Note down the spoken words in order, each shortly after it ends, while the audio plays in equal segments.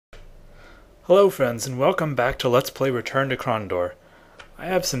Hello friends, and welcome back to Let's Play Return to Krondor. I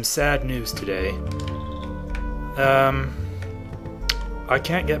have some sad news today. I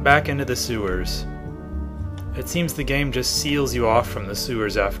can't get back into the sewers. It seems the game just seals you off from the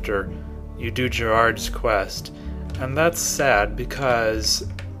sewers after you do Jorath's quest. And that's sad because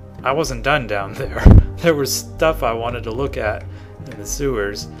I wasn't done down there. There was stuff I wanted to look at in the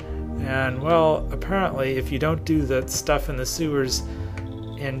sewers. And well, apparently if you don't do that stuff in the sewers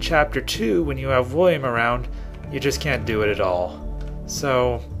in Chapter 2 when you have William around, you just can't do it at all.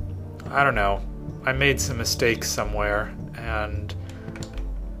 So, I don't know. I made some mistakes somewhere, and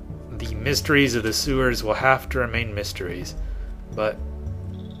the mysteries of the sewers will have to remain mysteries. But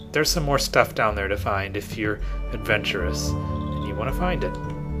there's some more stuff down there to find if you're adventurous and you want to find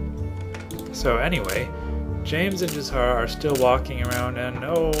it. So anyway, James and Jazara are still walking around, and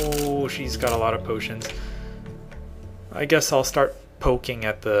oh, she's got a lot of potions. I guess I'll start poking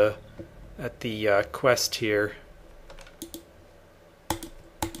at the quest here.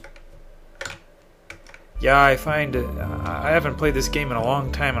 Yeah, I find I haven't played this game in a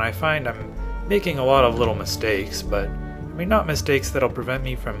long time, and I find I'm making a lot of little mistakes, but I mean, not mistakes that'll prevent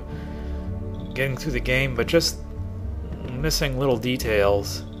me from getting through the game, but just missing little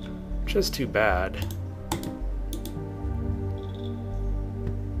details. Just too bad.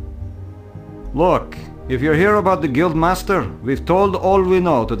 Look, if you're here about the Guildmaster, we've told all we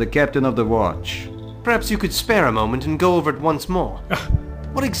know to the Captain of the Watch. Perhaps you could spare a moment and go over it once more.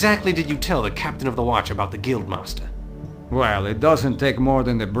 What exactly did you tell the Captain of the Watch about the Guildmaster? Well, it doesn't take more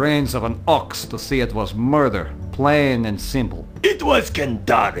than the brains of an ox to see it was murder. Plain and simple. It was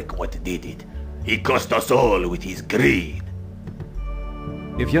Krondor what did it. He cost us all with his greed.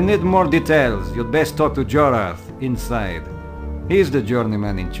 If you need more details, you'd best talk to Jorath inside. He's the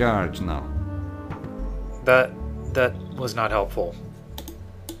journeyman in charge now. That was not helpful.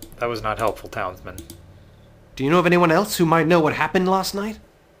 That was not helpful, townsman. Do you know of anyone else who might know what happened last night?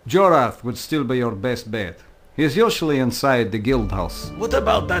 Jorath would still be your best bet. He's usually inside the guild house. What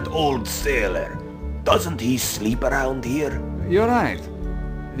about that old sailor? Doesn't he sleep around here? You're right.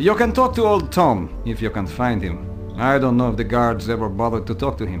 You can talk to old Tom, if you can find him. I don't know if the guards ever bothered to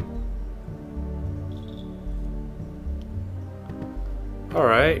talk to him.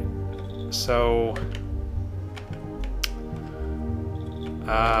 Alright, so...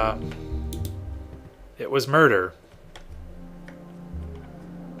 it was murder.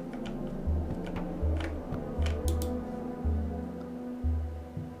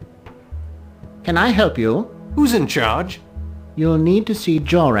 Can I help you? Who's in charge? You'll need to see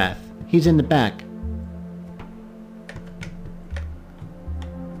Jorath. He's in the back.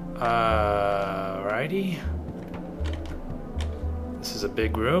 Righty. This is a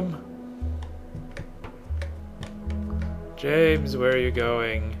big room. James, where are you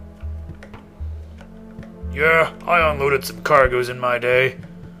going? Yeah, I unloaded some cargoes in my day.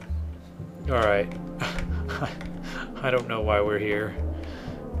 Alright. I don't know why we're here.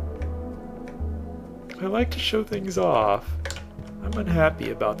 I like to show things off. I'm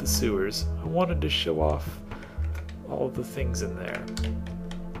unhappy about the sewers. I wanted to show off all of the things in there.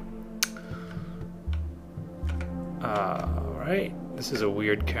 Alright. This is a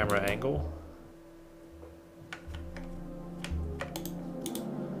weird camera angle.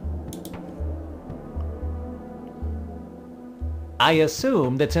 I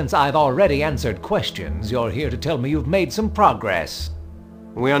assume that since I've already answered questions, you're here to tell me you've made some progress.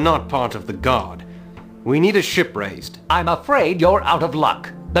 We are not part of the Guard. We need a ship raised. I'm afraid you're out of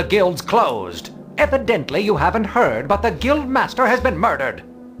luck. The guild's closed. Evidently you haven't heard, but the guild master has been murdered.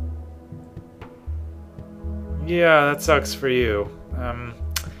 Yeah, that sucks for you.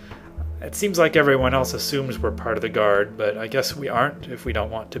 It seems like everyone else assumes we're part of the Guard, but I guess we aren't if we don't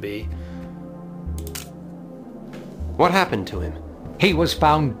want to be. What happened to him? He was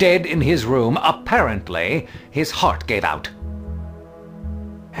found dead in his room. Apparently, his heart gave out.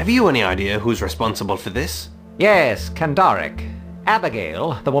 Have you any idea who's responsible for this? Yes, Krondor.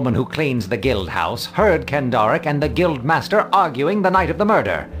 Abagail, the woman who cleans the guild house, heard Krondor and the guild master arguing the night of the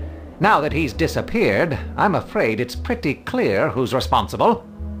murder. Now that he's disappeared, I'm afraid it's pretty clear who's responsible.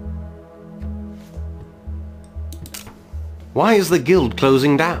 Why is the guild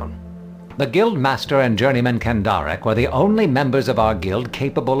closing down? The guild master and journeyman Krondor were the only members of our guild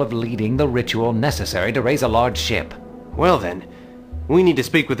capable of leading the ritual necessary to raise a large ship. Well then, we need to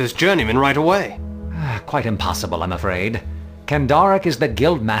speak with this journeyman right away. Quite impossible, I'm afraid. Krondor is the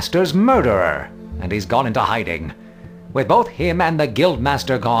guild master's murderer, and he's gone into hiding. With both him and the guild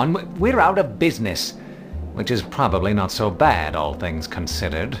master gone, we're out of business, which is probably not so bad, all things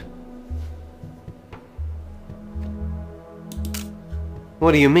considered.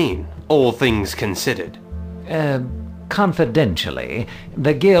 What do you mean, all things considered? Confidentially,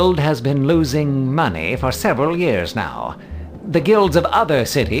 the guild has been losing money for several years now. The guilds of other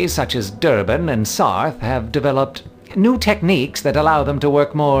cities, such as Durban and Sarth, have developed new techniques that allow them to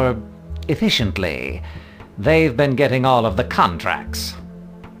work more efficiently. They've been getting all of the contracts.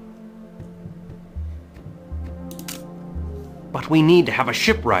 But we need to have a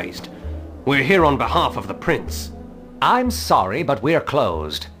ship raised. We're here on behalf of the prince. I'm sorry, but we're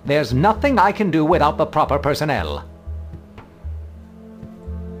closed. There's nothing I can do without the proper personnel.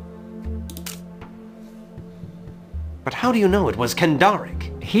 But how do you know it was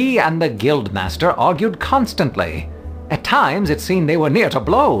Kendaric? He and the guildmaster argued constantly. At times it seemed they were near to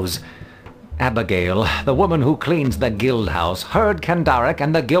blows. Abagail, the woman who cleans the guild house, heard Kendaric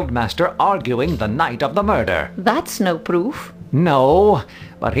and the guildmaster arguing the night of the murder. That's no proof. No,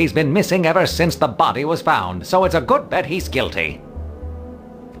 but he's been missing ever since the body was found, so it's a good bet he's guilty.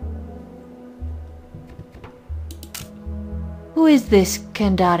 Who is this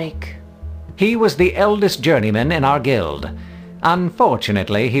Kendaric? He was the eldest journeyman in our guild.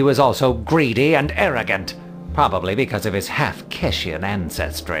 Unfortunately, he was also greedy and arrogant, probably because of his half-Keshian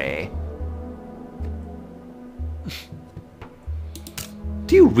ancestry.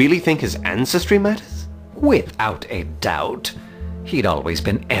 Do you really think his ancestry matters? Without a doubt. He'd always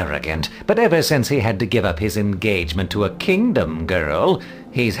been arrogant, but ever since he had to give up his engagement to a kingdom girl,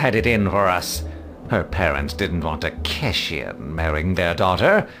 he's had it in for us. Her parents didn't want a Keshian marrying their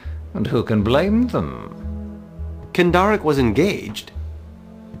daughter, and who can blame them? Kendaric was engaged?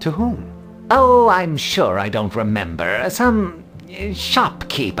 To whom? Oh, I'm sure I don't remember. Some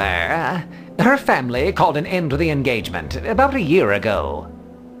shopkeeper. Her family called an end to the engagement about a year ago.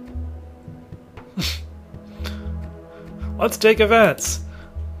 Let's take offense.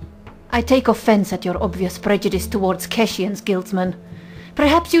 I take offense at your obvious prejudice towards Keshians, guildsman.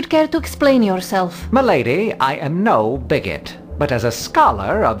 Perhaps you'd care to explain yourself. Milady, I am no bigot. But as a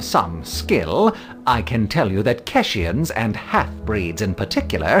scholar of some skill, I can tell you that Keshians, and half-breeds in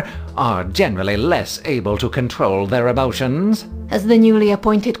particular, are generally less able to control their emotions. As the newly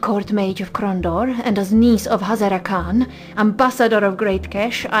appointed court mage of Krondor, and as niece of Hazara Khan, ambassador of Great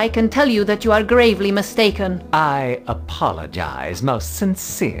Kesh, I can tell you that you are gravely mistaken. I apologize most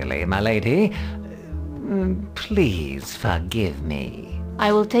sincerely, my lady. Please forgive me.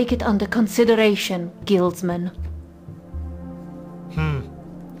 I will take it under consideration, guildsman.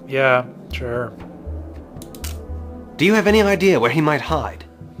 Yeah, sure. Do you have any idea where he might hide?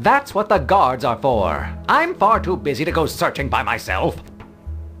 That's what the guards are for. I'm far too busy to go searching by myself.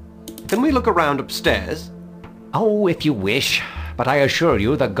 Can we look around upstairs? Oh, if you wish, but I assure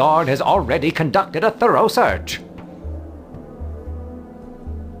you the guard has already conducted a thorough search.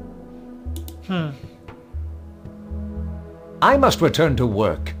 I must return to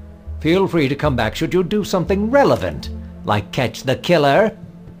work. Feel free to come back should you do something relevant, like catch the killer.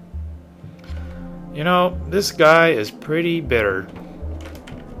 You know, this guy is pretty bitter.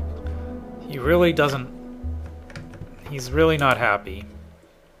 He really doesn't... He's really not happy.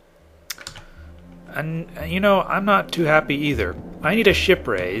 And, you know, I'm not too happy either. I need a ship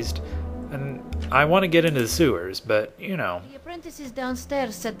raised, and I want to get into the sewers, but, you know... The apprentices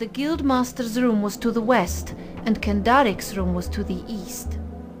downstairs said the guildmaster's room was to the west, and Kendaric's room was to the east.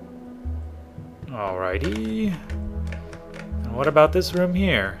 Alrighty. And what about this room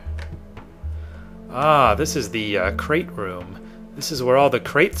here? Ah, this is the crate room. This is where all the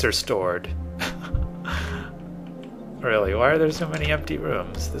crates are stored. Really, why are there so many empty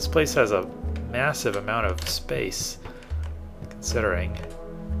rooms? This place has a massive amount of space, considering.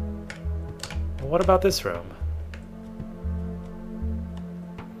 What about this room?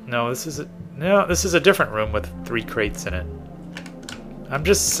 No, this is a different room with 3 crates in it. I'm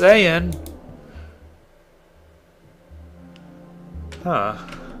just saying. Huh.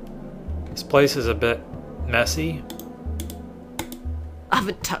 This place is a bit messy. I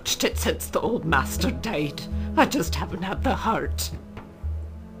haven't touched it since the old master died. I just haven't had the heart.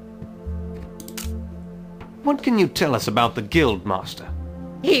 What can you tell us about the guild master?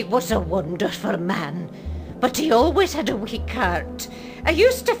 He was a wonderful man, but he always had a weak heart. I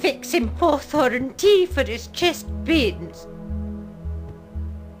used to fix him hawthorn tea for his chest pains.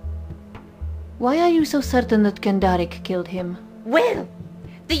 Why are you so certain that Kendaric killed him? Well,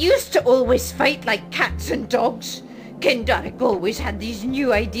 they used to always fight like cats and dogs. Kendaric always had these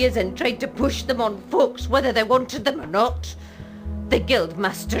new ideas and tried to push them on folks whether they wanted them or not. The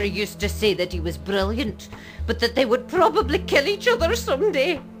guildmaster used to say that he was brilliant, but that they would probably kill each other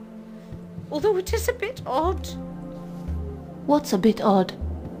someday. Although it is a bit odd. What's a bit odd?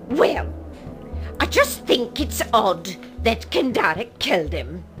 Well, I just think it's odd that Kendaric killed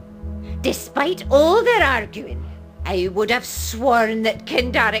him. Despite all their arguing, I would have sworn that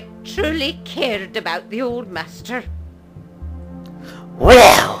Kendaric truly cared about the old master.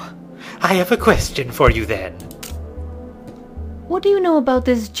 Well, I have a question for you then. What do you know about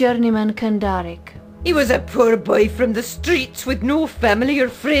this journeyman Kendaric? He was a poor boy from the streets with no family or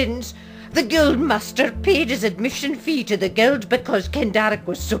friends. The guildmaster paid his admission fee to the guild because Kendaric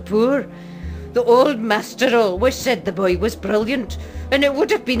was so poor. The old master always said the boy was brilliant, and it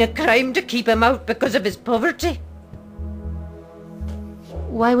would have been a crime to keep him out because of his poverty.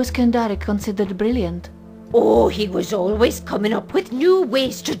 Why was Kendaric considered brilliant? Oh, he was always coming up with new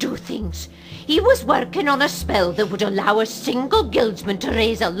ways to do things. He was working on a spell that would allow a single guildsman to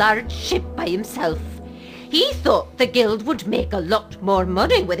raise a large ship by himself. He thought the guild would make a lot more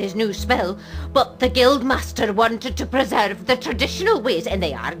money with his new spell, but the guildmaster wanted to preserve the traditional ways and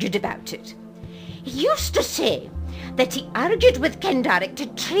they argued about it. He used to say that he argued with Kendaric to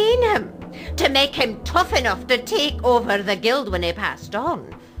train him, to make him tough enough to take over the guild when he passed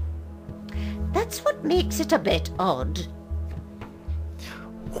on. That's what makes it a bit odd.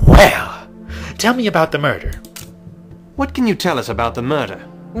 Well, tell me about the murder. What can you tell us about the murder?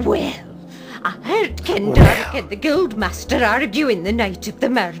 Well, I heard Kendaric and the guildmaster arguing the night of the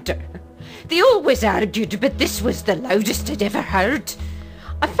murder. They always argued, but this was the loudest I'd ever heard.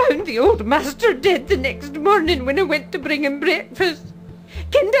 I found the old master dead the next morning when I went to bring him breakfast.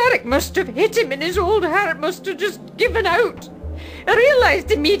 Kendaric must have hit him and his old heart must have just given out. I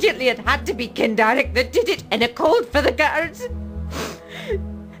realised immediately it had to be Kendaric that did it, and I called for the guards.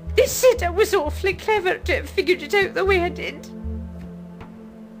 They said I was awfully clever to have figured it out the way I did.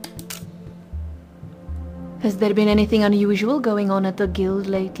 Has there been anything unusual going on at the guild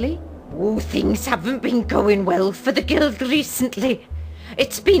lately? Oh, things haven't been going well for the guild recently.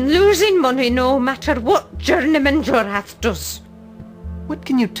 It's been losing money no matter what Journeyman Jorath does. What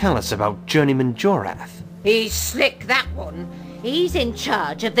can you tell us about Journeyman Jorath? He's slick, that one. He's in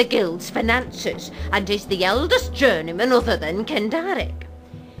charge of the guild's finances, and is the eldest journeyman other than Kendaric.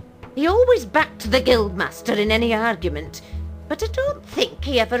 He always backed the guildmaster in any argument, but I don't think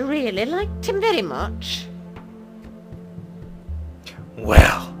he ever really liked him very much.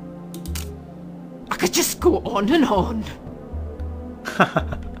 Well, I could just go on and on.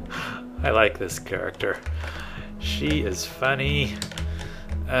 I like this character. She is funny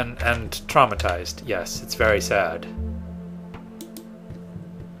and traumatized. Yes, it's very sad.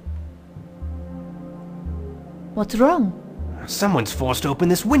 What's wrong? Someone's forced to open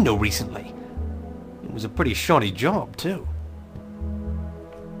this window recently. It was a pretty shoddy job, too.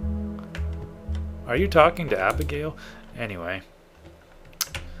 Are you talking to Abagail? Anyway.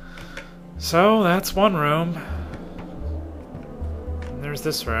 So, that's one room. And there's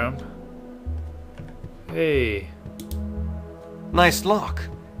this room. Hey. Nice lock.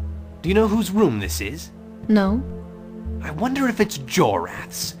 Do you know whose room this is? No. I wonder if it's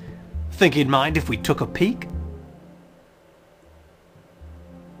Jorath's. Think he'd mind if we took a peek?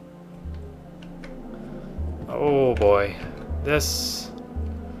 Oh boy. This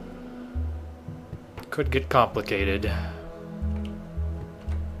could get complicated.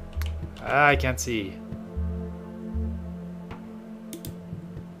 I can't see.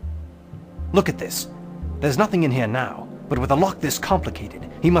 Look at this. There's nothing in here now, but with a lock this complicated,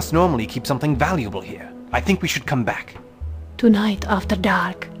 he must normally keep something valuable here. I think we should come back. Tonight after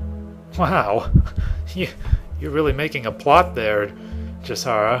dark. Wow. You're really making a plot there,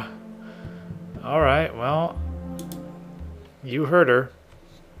 Jasara. Alright, well, you heard her.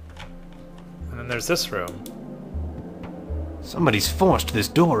 And then there's this room. Somebody's forced this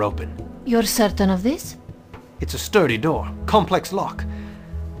door open. You're certain of this? It's a sturdy door, complex lock.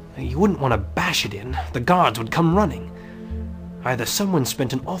 You wouldn't want to bash it in. The guards would come running. Either someone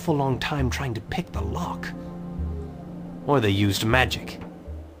spent an awful long time trying to pick the lock, or they used magic.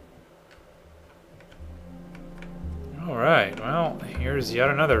 Alright, well, here's yet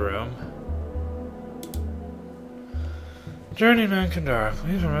another room. Journeyman Krondor,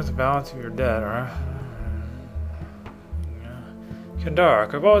 please remove the balance of your debt, or...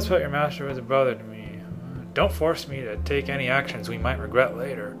 Krondor, I've always felt your master was a brother to me. Don't force me to take any actions we might regret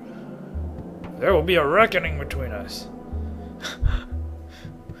later. There will be a reckoning between us.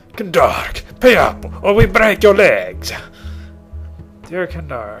 Krondor, pay up, or we break your legs! Dear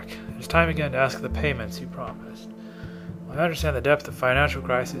Krondor, it's time again to ask the payments you promised. I understand the depth of financial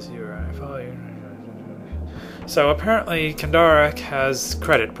crisis you are in. I follow you. So apparently Kendaric has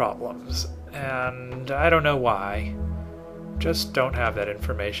credit problems, and I don't know why. Just don't have that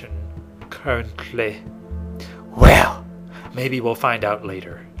information currently. Well, maybe we'll find out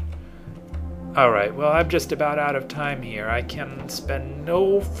later. Alright, well, I'm just about out of time here. I can spend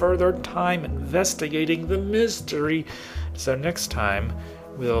no further time investigating the mystery. So next time,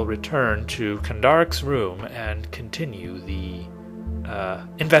 we'll return to Kondarik's room and continue the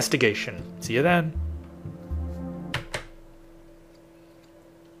investigation. See you then.